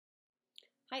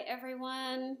Hi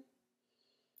everyone,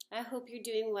 I hope you're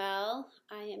doing well.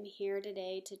 I am here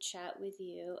today to chat with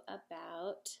you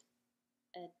about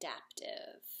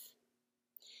Adaptiv.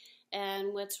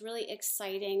 And what's really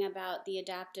exciting about the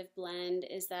Adaptiv blend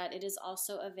is that it is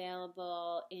also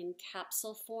available in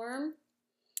capsule form,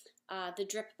 the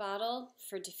drip bottle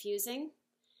for diffusing,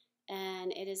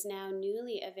 and it is now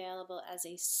newly available as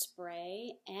a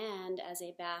spray and as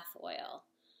a bath oil.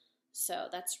 So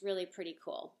that's really pretty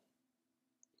cool.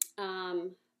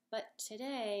 But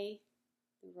today,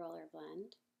 the roller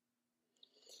blend,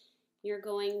 you're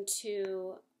going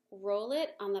to roll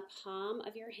it on the palm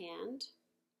of your hand,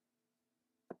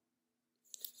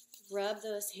 rub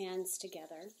those hands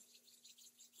together,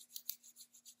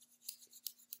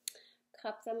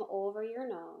 cup them over your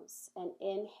nose, and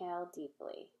inhale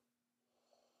deeply.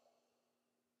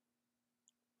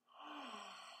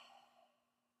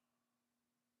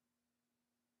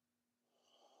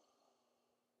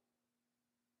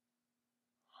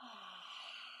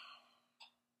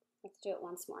 Let's do it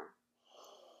once more.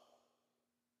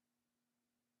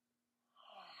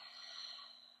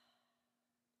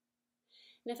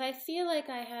 And if I feel like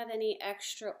I have any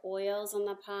extra oils on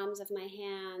the palms of my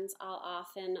hands, I'll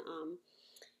often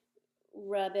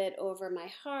rub it over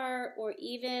my heart or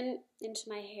even into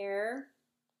my hair.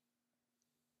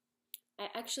 I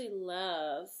actually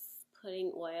love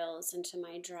putting oils into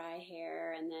my dry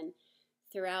hair, and then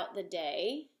throughout the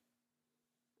day,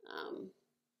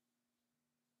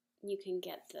 you can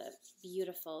get the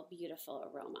beautiful,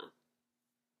 beautiful aroma.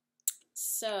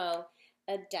 So,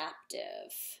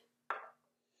 Adaptiv.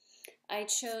 I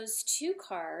chose two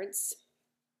cards.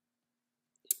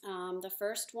 The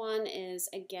first one is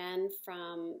again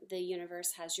from The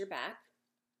Universe Has Your Back.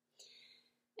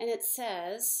 And it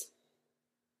says,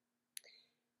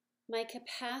 my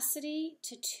capacity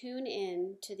to tune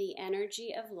in to the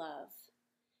energy of love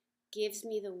gives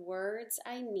me the words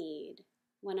I need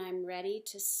when I'm ready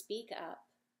to speak up,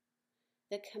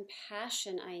 the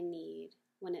compassion I need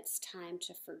when it's time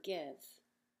to forgive,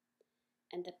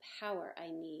 and the power I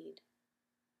need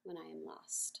when I am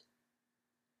lost.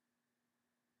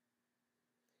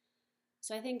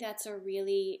 So I think that's a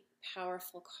really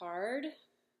powerful card,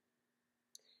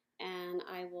 and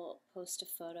I will post a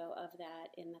photo of that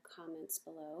in the comments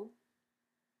below.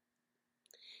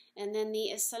 And then the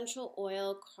essential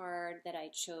oil card that I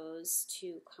chose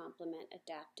to complement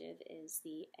Adaptiv is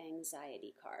the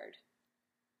anxiety card.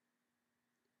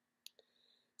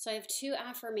 So I have two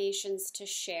affirmations to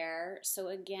share. So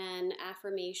again,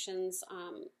 affirmations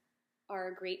are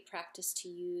a great practice to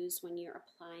use when you're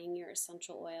applying your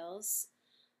essential oils.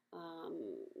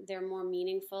 They're more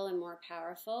meaningful and more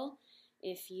powerful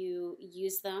if you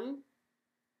use them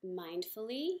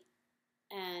mindfully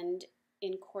and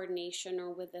in coordination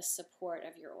or with the support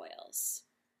of your oils.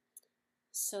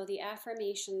 So the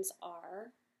affirmations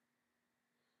are,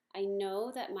 I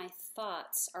know that my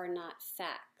thoughts are not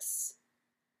facts,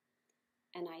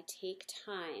 and I take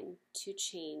time to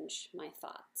change my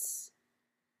thoughts.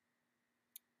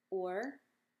 Or,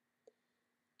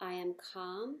 I am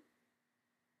calm,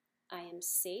 I am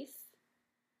safe,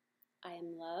 I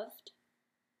am loved,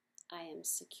 I am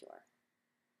secure.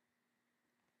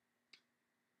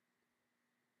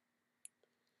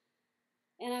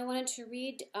 And I wanted to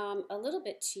read a little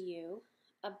bit to you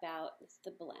about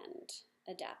the blend,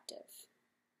 Adaptiv.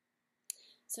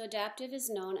 So Adaptiv is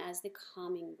known as the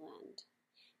Calming Blend,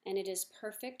 and it is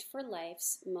perfect for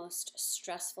life's most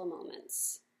stressful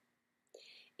moments.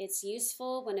 It's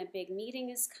useful when a big meeting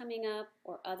is coming up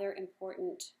or other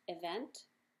important event.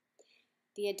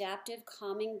 The Adaptiv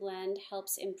Calming Blend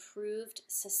helps improve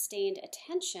sustained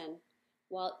attention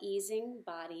while easing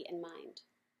body and mind.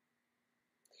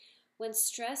 When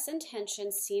stress and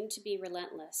tension seem to be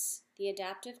relentless, the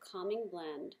Adaptiv Calming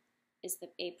Blend is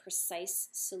a precise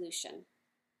solution.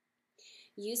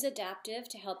 Use Adaptiv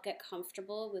to help get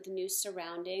comfortable with new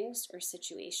surroundings or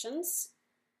situations,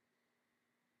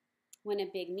 when a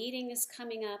big meeting is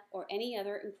coming up, or any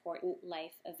other important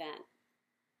life event.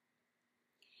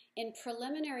 In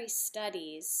preliminary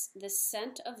studies, the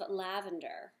scent of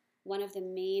lavender, one of the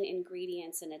main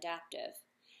ingredients in Adaptiv,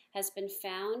 has been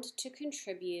found to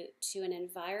contribute to an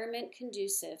environment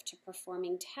conducive to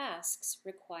performing tasks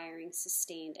requiring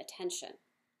sustained attention.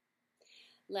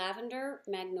 Lavender,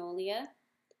 Magnolia,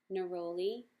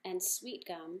 Neroli, and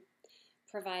Sweetgum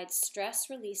provide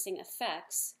stress-releasing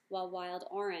effects, while Wild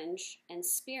Orange and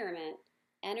Spearmint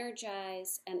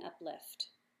energize and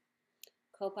uplift.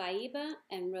 Copaiba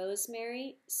and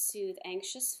Rosemary soothe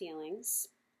anxious feelings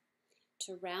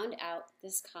to round out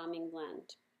this calming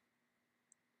blend.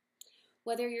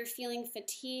 Whether you're feeling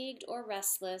fatigued or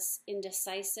restless,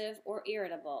 indecisive or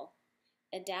irritable,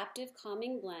 Adaptiv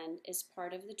Calming Blend is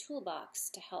part of the toolbox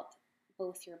to help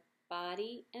both your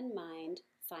body and mind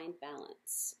find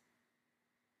balance.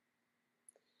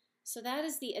 So that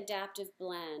is the Adaptiv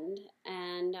Blend,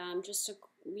 and just a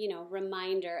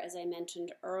reminder, as I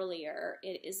mentioned earlier,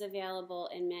 it is available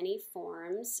in many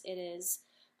forms. It is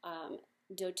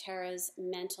doTERRA's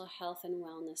Mental Health and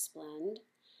Wellness Blend.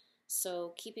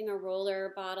 So keeping a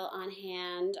roller bottle on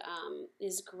hand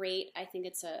is great. I think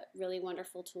it's a really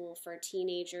wonderful tool for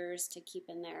teenagers to keep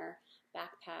in their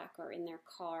backpack or in their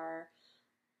car.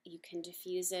 You can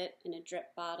diffuse it in a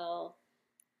drip bottle.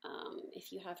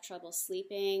 If you have trouble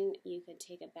sleeping, you could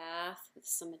take a bath with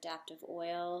some Adaptiv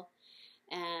oil.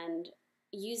 And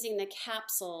using the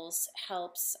capsules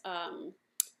helps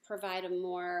provide a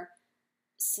more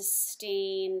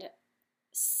sustained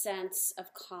sense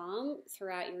of calm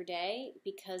throughout your day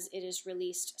because it is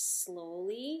released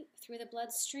slowly through the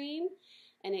bloodstream,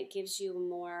 and it gives you a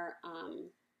more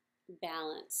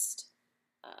balanced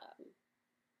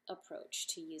approach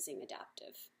to using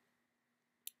Adaptiv.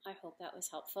 I hope that was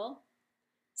helpful.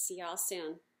 See y'all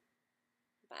soon.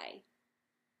 Bye.